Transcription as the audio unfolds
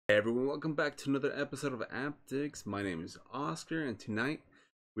Hey everyone, welcome back to another episode of Aptics. My name is Oscar, and tonight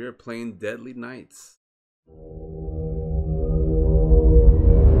we are playing Deadly Nights.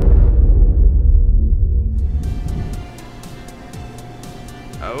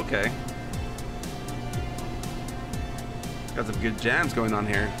 Oh, okay. Got some good jams going on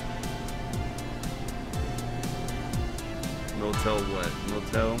here. Motel what?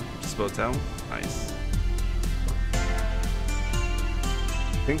 Motel? Just motel? Nice.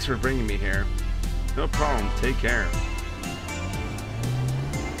 Thanks for bringing me here. No problem. Take care.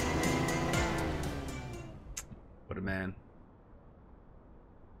 What a man.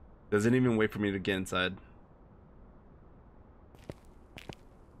 Doesn't even wait for me to get inside.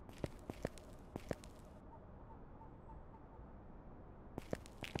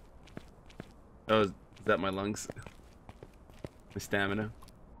 Oh, is that my lungs? My stamina?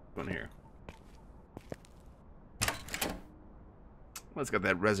 One here. Well, it's got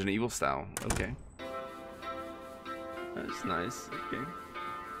that Resident Evil style. Okay. That's nice. Okay.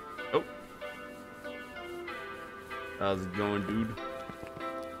 Oh. How's it going, dude?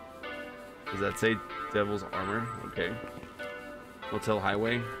 Does that say Devil's Armor? Okay. Motel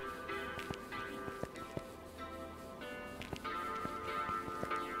Highway.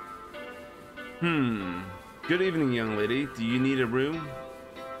 Good evening, young lady. Do you need a room?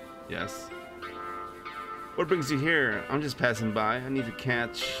 Yes. What brings you here? I'm just passing by. I need to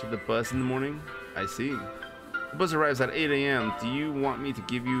catch the bus in the morning. I see. The bus arrives at 8 a.m. Do you want me to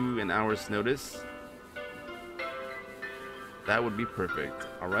give you an hour's notice? That would be perfect.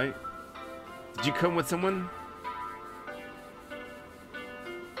 Alright. Did you come with someone?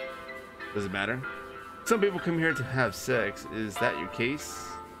 Does it matter? Some people come here to have sex. Is that your case?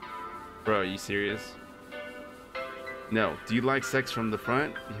 Bro, are you serious? No. Do you like sex from the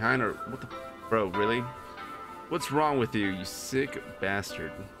front, behind, or what the... Bro, really? What's wrong with you, you sick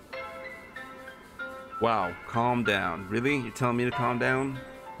bastard? Wow, calm down. Really? You're telling me to calm down?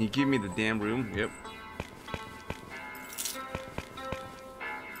 Can you give me the damn room? Yep.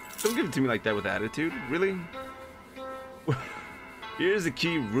 Don't give it to me like that with attitude. Really? Here's the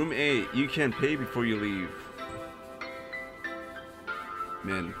key, room 8. You can pay before you leave.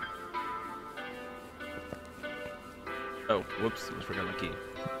 Man. Oh, whoops. I forgot my key.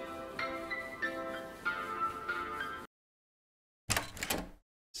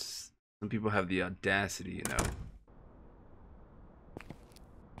 Some people have the audacity, you know.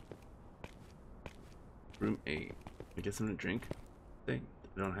 Room 8. I guess I'm gonna drink. I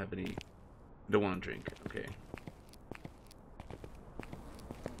don't have any. I don't want to drink. Okay.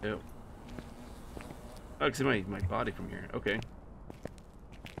 Ew. Oh, I can see my body from here. Okay.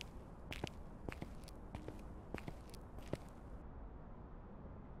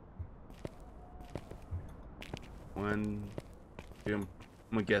 One. Two.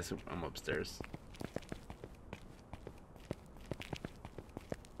 I'm gonna guess I'm upstairs.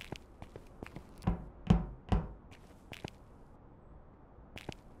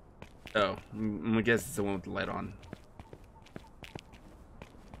 Oh, I'm gonna guess it's the one with the light on.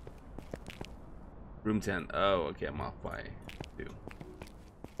 Room 10. Oh, okay, I'm off by 2.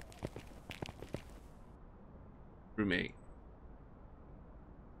 Room 8.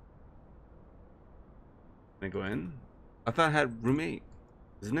 Can I go in? I thought I had room 8.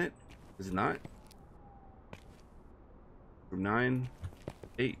 Isn't it? Is it not? Room 9,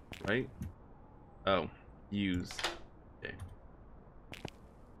 8, right? Oh, use. Okay.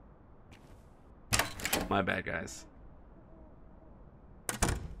 My bad, guys.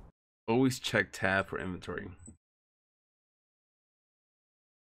 Always check tab for inventory.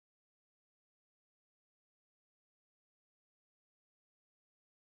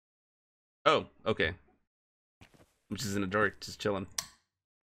 Oh, okay. I'm just in the dark, just chilling.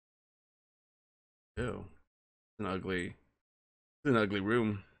 Ew. It's an ugly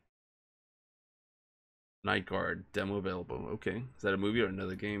room. Night Guard, demo available. Okay. Is that a movie or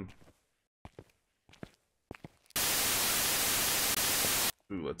another game?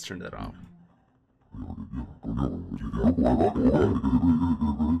 Ooh, let's turn that off.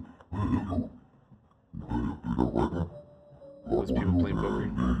 Those people playing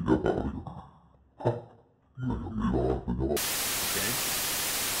poker. Okay.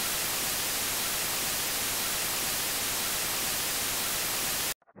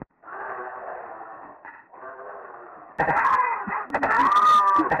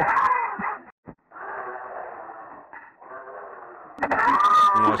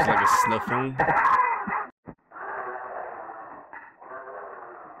 You watch like a snuff film.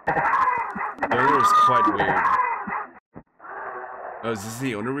 The owner is quite weird. Oh, is this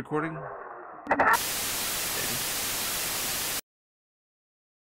the owner recording?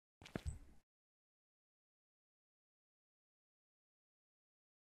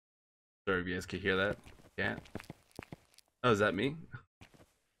 Sorry if you guys could hear that. Cat. Oh, is that me?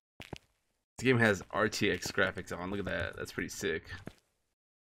 This game has RTX graphics on. Look at that. That's pretty sick.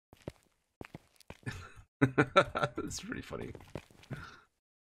 That's pretty funny.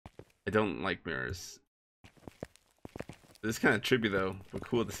 I don't like mirrors. This is kind of trippy though, but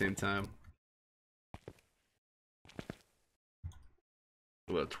cool at the same time.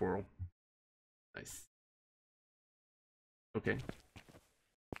 A little twirl. Nice. Okay.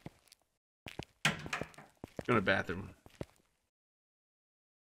 Go to the bathroom.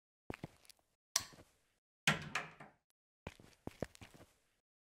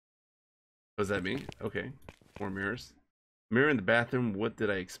 Was that me? Okay. More mirrors. Mirror in the bathroom. What did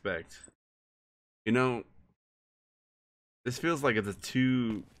I expect? You know, this feels like it's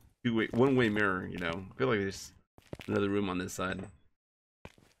a one-way mirror, you know. I feel like there's another room on this side.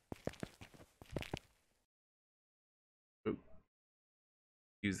 Oh.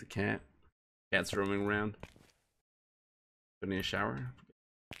 Use the cat. Cat's roaming around. Go need a shower.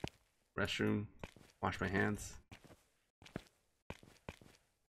 Restroom. Wash my hands.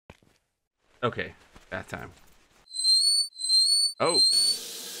 Okay, bath time. Oh!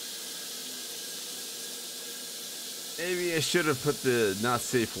 Maybe I should have put the not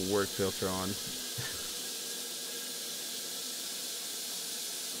safe for work filter on.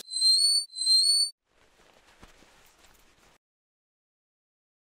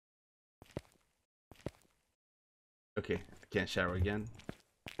 Okay, I can't shower again.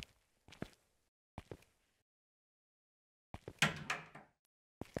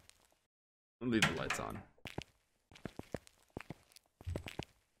 I'll leave the lights on.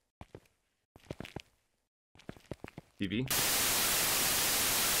 TV.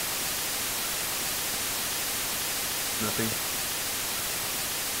 Nothing.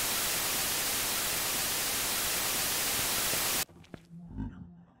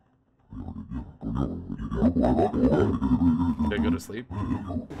 Should I go to sleep?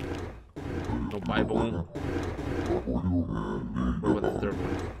 No Bible. What about the third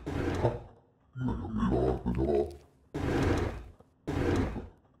one?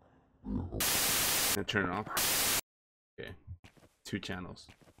 And turn it off. Okay. 2 channels.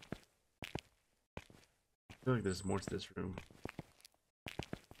 I feel like there's more to this room.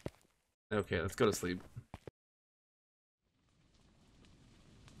 Okay, let's go to sleep.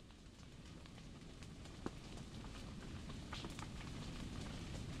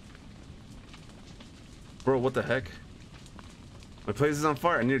 Bro, what the heck? My place is on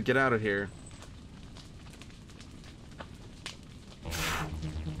fire. I need to get out of here.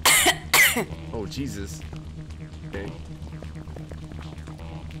 Oh, Jesus. Okay.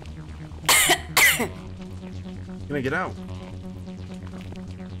 Can I get out?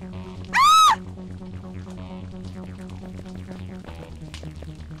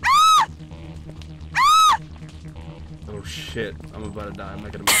 Oh shit, I'm about to die. I'm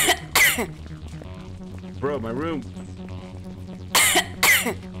not gonna make it. Bro, my room.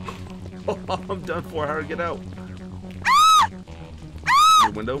 Oh, I'm done for. How to get out?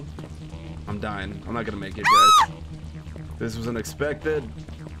 Your window? I'm dying. I'm not gonna make it, guys. This was unexpected.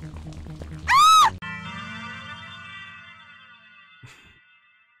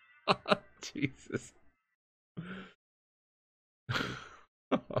 Jesus.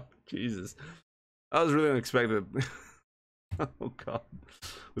 Jesus. That was really unexpected. Oh god.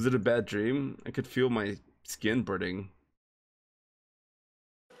 Was it a bad dream? I could feel my skin burning.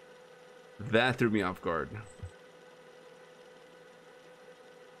 That threw me off guard.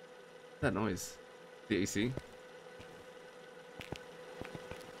 That noise. The AC.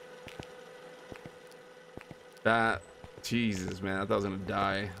 That, Jesus, man, I thought I was gonna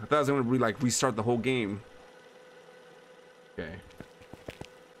die. I thought I was gonna restart the whole game. Okay.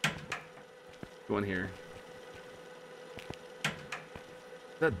 Go in here.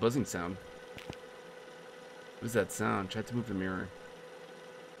 That buzzing sound. What is that sound? Try to move the mirror.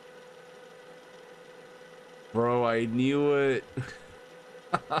 Bro, I knew it.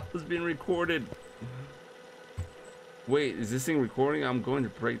 I was being recorded. Wait, is this thing recording? I'm going to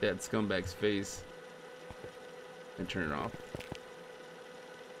break that scumbag's face. And turn it off.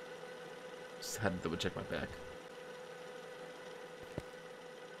 Just had to double check my back.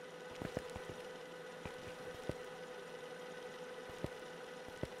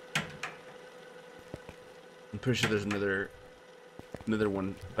 I'm pretty sure there's another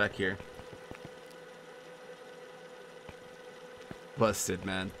one back here. Busted,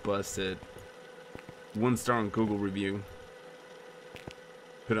 man. Busted. 1 star on Google review.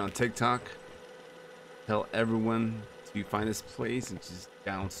 Put it on TikTok. Tell everyone to find this place and just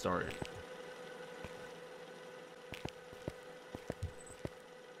downstar it.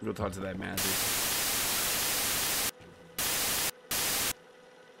 Go talk to that manager.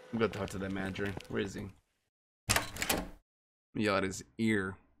 I'm gonna talk to that manager. Where is he? Yell at his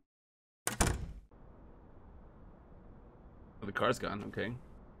ear. Oh, the car's gone. Okay.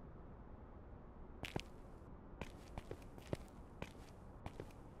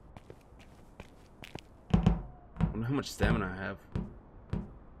 I wonder how much stamina I have.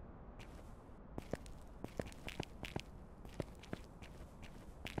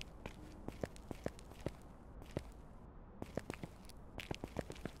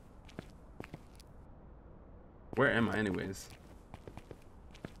 Where am I anyways?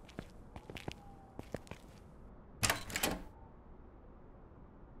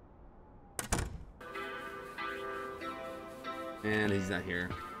 And he's not here.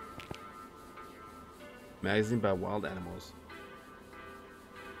 Magazine by wild animals.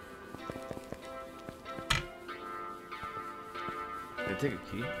 Can I take a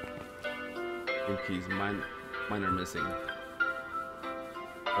key? No keys. Mine are missing.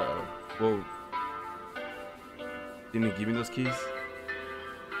 Uh-oh. Whoa. Didn't he give me those keys?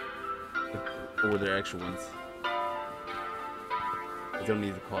 Or were there actual ones? I don't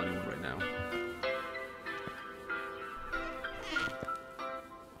need to call anyone right now.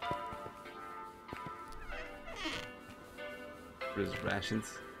 There's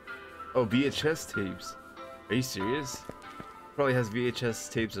rations. Oh, VHS tapes. Are you serious? Probably has VHS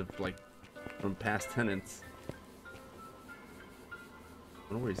tapes of like from past tenants. I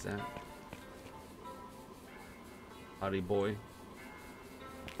wonder where he's at. Howdy boy.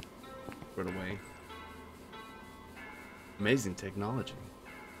 Run away. Amazing technology.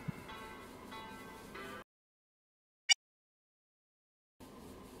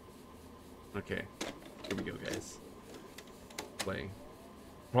 Okay, here we go, guys. Play.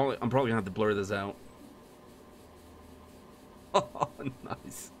 I'm probably gonna have to blur this out. Oh,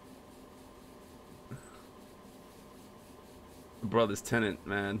 nice. Bro, this tenant,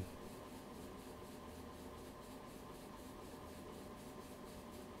 man.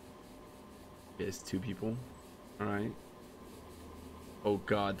 Yeah, it's 2 people. Alright. Oh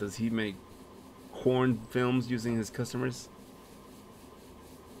god, does he make porn films using his customers?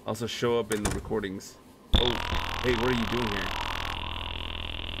 Also show up in the recordings. Oh, hey, what are you doing here?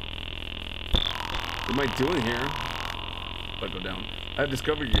 What am I doing here? If I go down. I've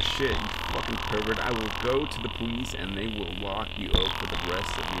discovered your shit, you fucking pervert. I will go to the police and they will lock you up for the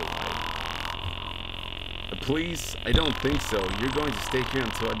rest of your life. The police? I don't think so. You're going to stay here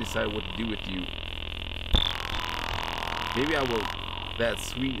until I decide what to do with you. Maybe I will. That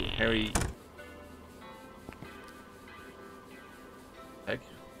sweet Harry. Heck.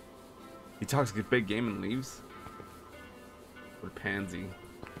 He talks a big game and leaves. What a pansy.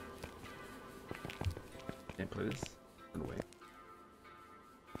 Can't play this. Run away.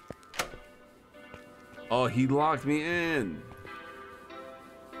 Oh, he locked me in.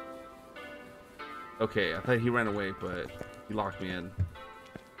 Okay, I thought he ran away, but he locked me in.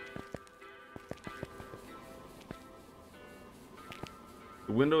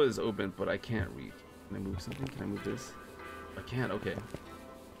 The window is open, but I can't read. Can I move something? Can I move this? I can't. Okay.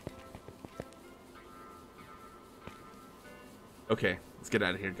 Okay, let's get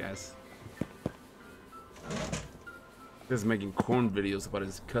out of here, guys. This is making corn videos about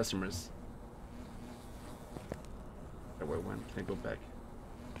his customers. Where I went? Can I go back?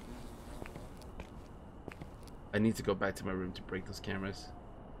 I need to go back to my room to break those cameras.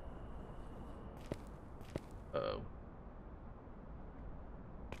 Uh-oh.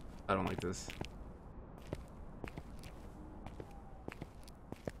 I don't like this.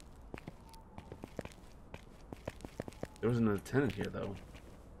 There was another tenant here, though.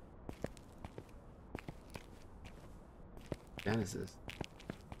 What is this?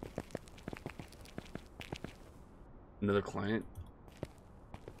 Another client?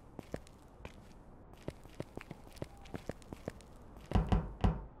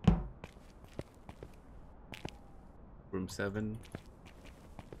 Room 7.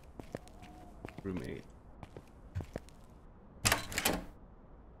 Room 8.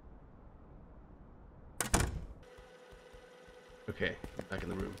 Okay, back in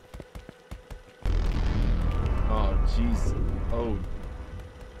the room. Oh, jeez. Oh.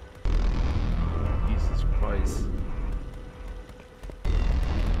 Jesus Christ.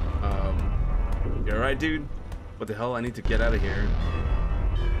 You alright, dude? What the hell? I need to get out of here.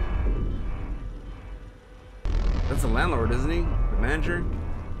 That's the landlord, isn't he? The manager?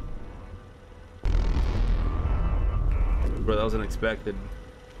 Bro, that was unexpected.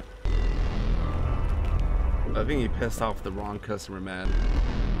 I think he pissed off the wrong customer, man.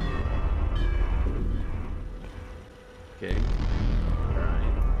 Okay.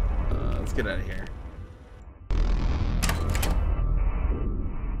 Alright. Let's get out of here.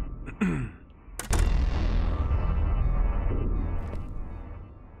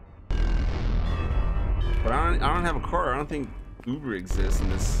 But I don't have a car. I don't think Uber exists in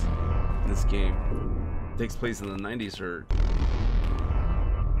this game. It takes place in the 90s, or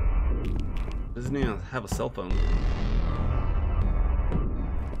doesn't even have a cell phone.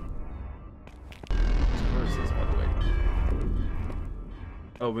 Where is this, by the way?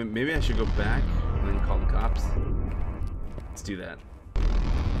 Oh, maybe I should go back and then call the cops. Let's do that.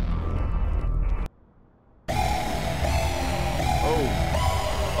 Oh,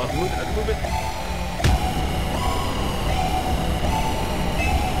 I can move it. I can move it.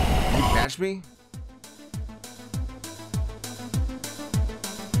 You catch me?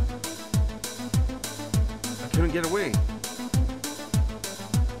 I couldn't get away.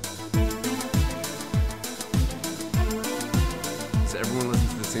 So everyone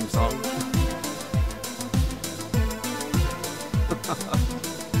listens to the same song?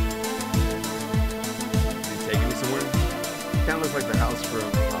 You taking me somewhere? Kind of looks like the house from,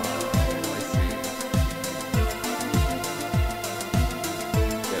 let's see.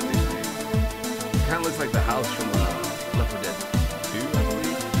 Kind of looks like the house from Left 4 Dead 2, I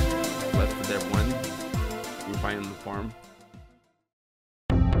believe. Left 4 Dead 1. We were finding the farm.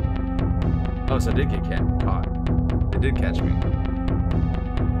 Oh, so I did get caught. They did catch me.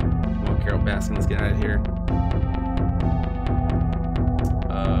 Come on, Carol Baskin, let's get out of here.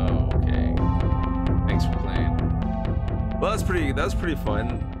 Okay. Thanks for playing. Well, that was pretty fun.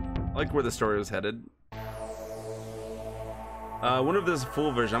 I like where the story was headed. I wonder if there's a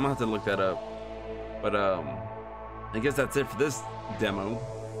full version. I'm gonna have to look that up. But I guess that's it for this demo.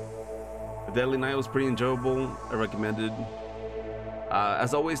 The Deadly Night was pretty enjoyable. I recommend it.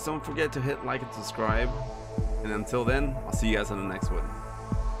 As always, don't forget to hit like and subscribe. And until then, I'll see you guys on the next one.